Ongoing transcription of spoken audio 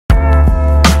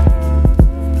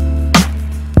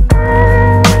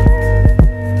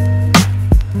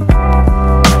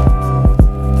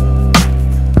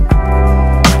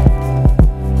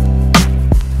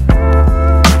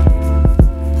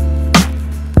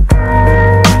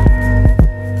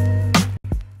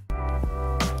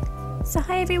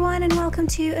Hi everyone, and welcome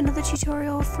to another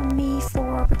tutorial from me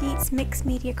for Birgit's Mixed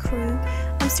Media crew.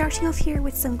 I'm starting off here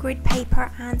with some grid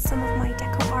paper and some of my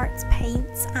Deco Arts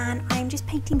paints, and I'm just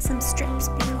painting some strips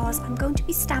because I'm going to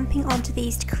be stamping onto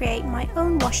these to create my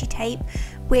own washi tape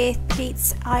with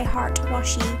Birgit's I Heart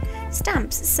Washi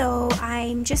stamps. So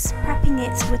I'm just prepping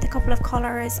it with a couple of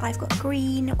colours. I've got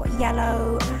green, I've got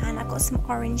yellow, and I've got some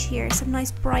orange here, some nice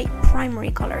bright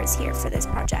primary colours here for this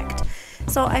project.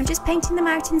 So I'm just painting them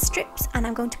out in strips, and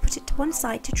I'm going to put it to one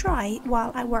side to dry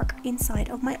while I work inside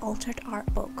of my altered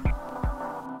art book.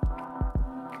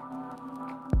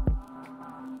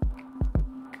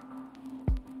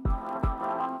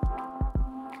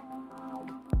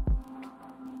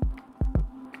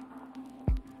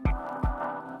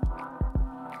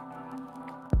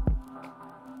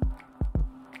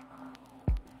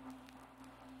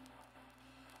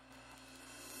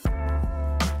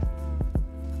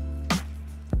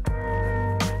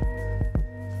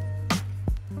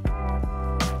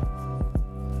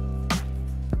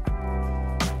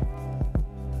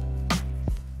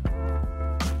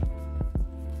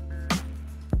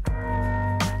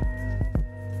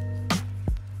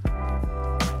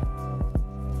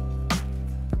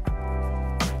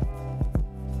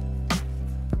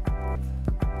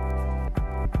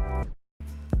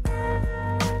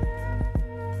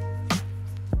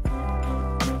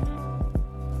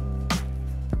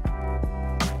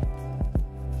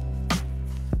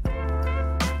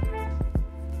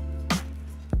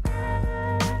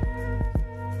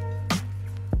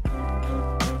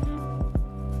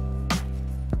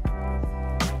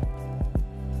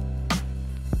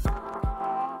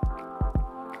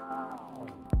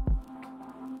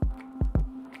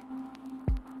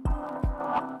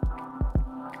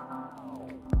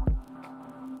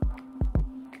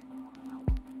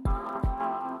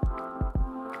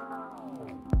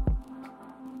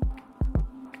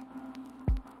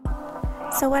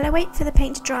 So while I wait for the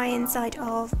paint to dry inside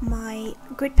of my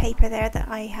grid paper there that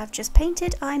I have just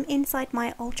painted, I'm inside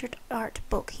my altered art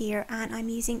book here, and I'm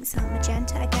using some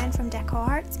magenta again from Deco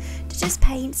Arts to just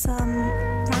paint some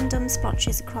random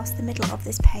splotches across the middle of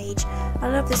this page. I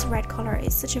love this red colour,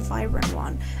 it's such a vibrant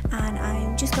one, and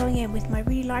I'm just going in with my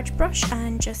really large brush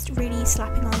and just really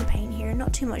slapping on the paint here,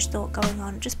 not too much thought going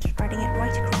on, just spreading it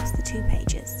right across the two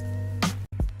pages.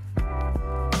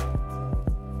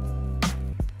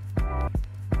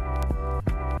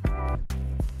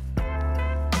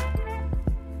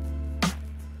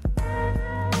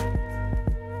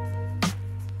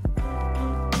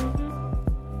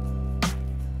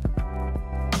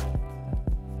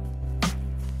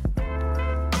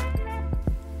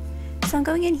 So I'm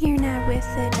going in here now with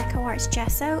the Deco Arts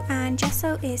gesso, and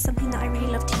gesso is something that I really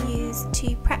love to use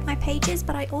to prep my pages,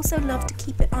 but I also love to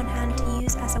keep it on hand to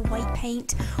use as a white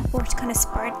paint or to kind of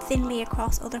spread thinly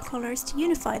across other colours to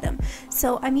unify them.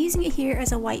 So I'm using it here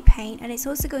as a white paint, and it's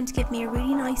also going to give me a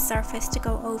really nice surface to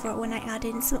go over when I add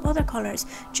in some other colours,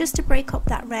 just to break up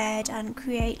that red and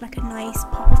create like a nice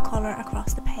pop of colour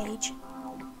across the page.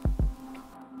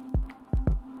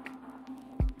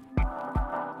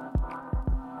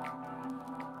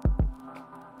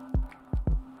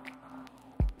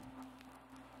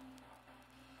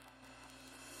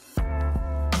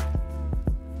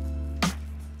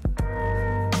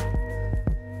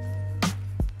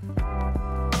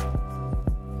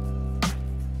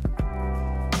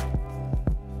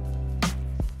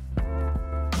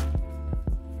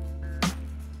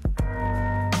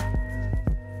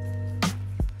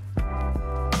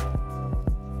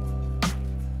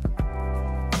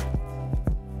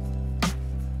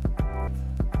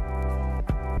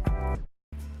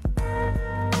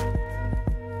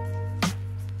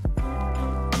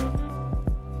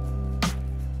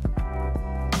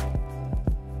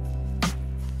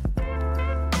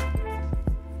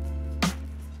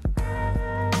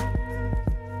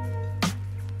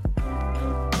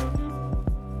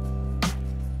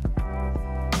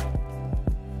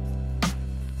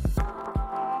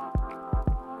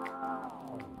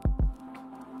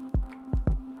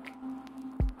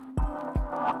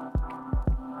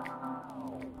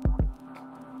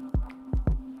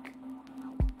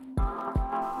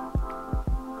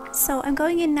 So I'm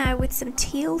going in now with some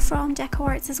teal from Deco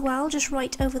Arts as well, just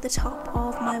right over the top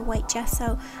of my white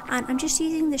gesso, and I'm just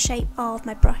using the shape of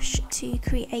my brush to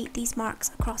create these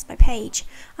marks across my page.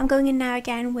 I'm going in now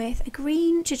again with a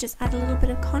green to just add a little bit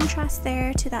of contrast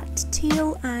there to that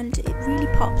teal, and it really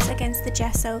pops against the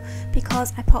gesso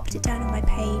because I popped it down on my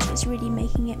page. It's really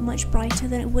making it much brighter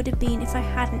than it would have been if I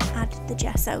hadn't added the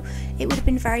gesso. It would have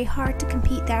been very hard to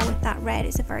compete there with that red.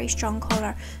 It's a very strong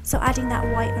colour, so adding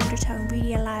that white undertone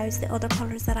really allows allows the other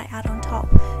colours that I add on top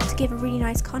to give a really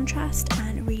nice contrast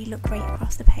and really look great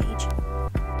across the page.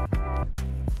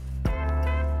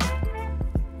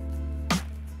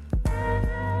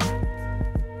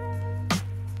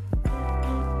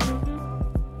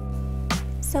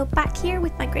 So back here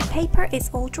with my grid paper, it's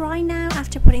all dry now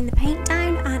after putting the paint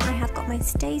down, and I have got my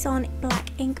Stays On black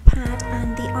ink pad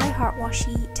and the I Heart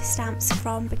washi to stamps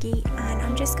from Birgit, and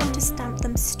I'm just going to stamp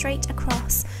them straight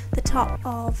across the top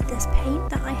of this paint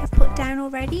that I have put down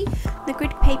already. The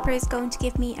grid paper is going to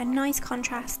give me a nice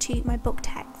contrast to my book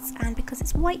text, and because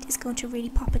it's white it's going to really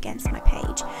pop against my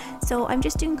page. So I'm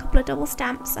just doing a couple of double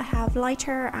stamps. I have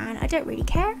lighter and I don't really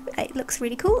care, it looks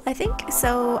really cool I think,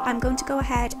 so I'm going to go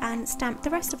ahead and stamp the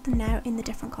rest of them now in the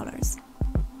different colours.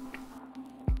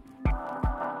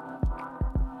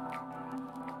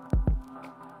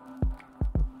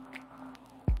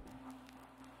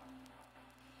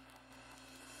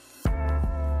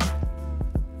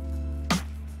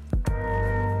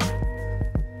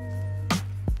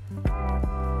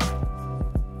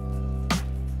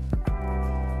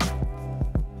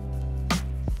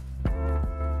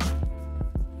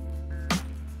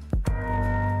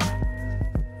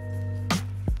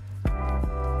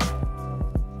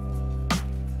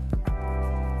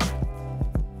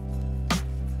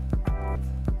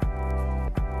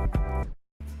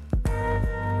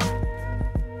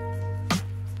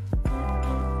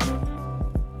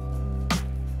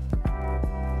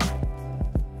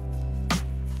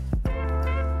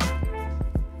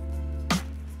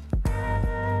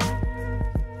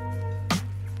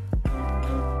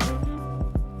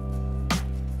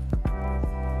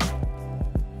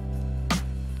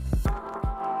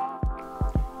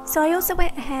 So I also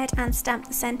went ahead and stamped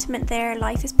the sentiment there,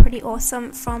 "Life is pretty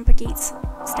awesome," from Birgit's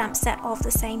stamp set of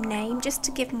the same name, just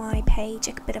to give my page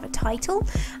a bit of a title.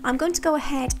 I'm going to go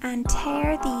ahead and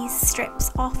tear these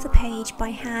strips off the page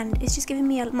by hand. It's just giving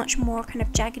me a much more kind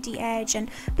of jaggedy edge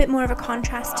and a bit more of a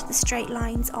contrast to the straight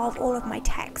lines of all of my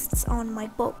texts on my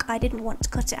book. I didn't want to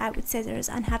cut it out with scissors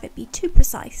and have it be too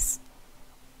precise.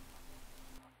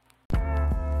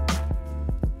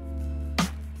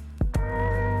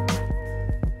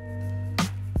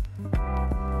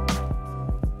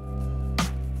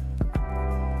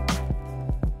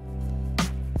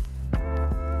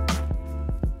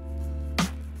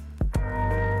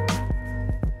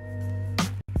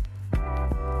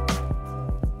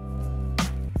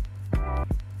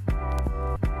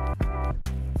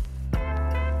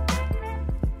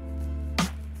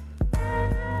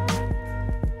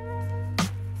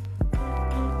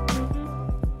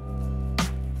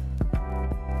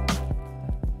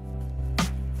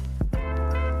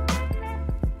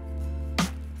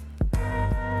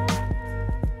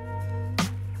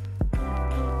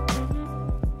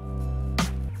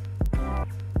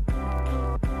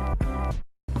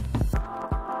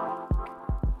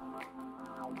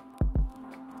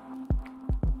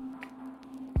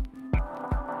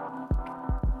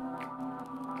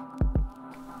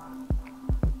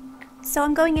 So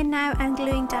I'm going in now and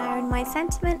gluing down my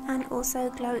sentiment and also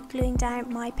gluing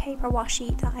down my paper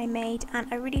washi that I made, and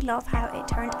I really love how it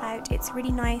turned out. It's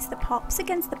really nice, the pops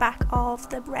against the back of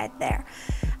the red there.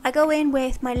 I go in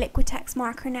with my Liquitex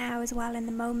marker now as well in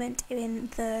the moment in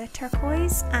the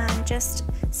turquoise and just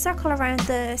circle around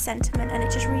the sentiment, and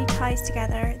it just really ties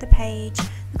together the page.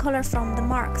 The colour from the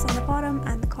marks on the bottom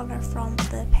and the colour from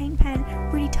the paint pen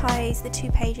really ties the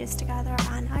two pages together,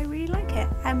 and I really like it.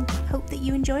 I hope that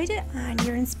you enjoyed it and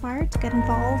you're inspired to get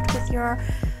involved with your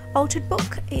altered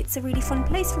book. It's a really fun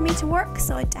place for me to work,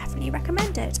 so I definitely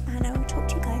recommend it, and I will talk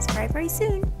to you guys very, very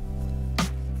soon.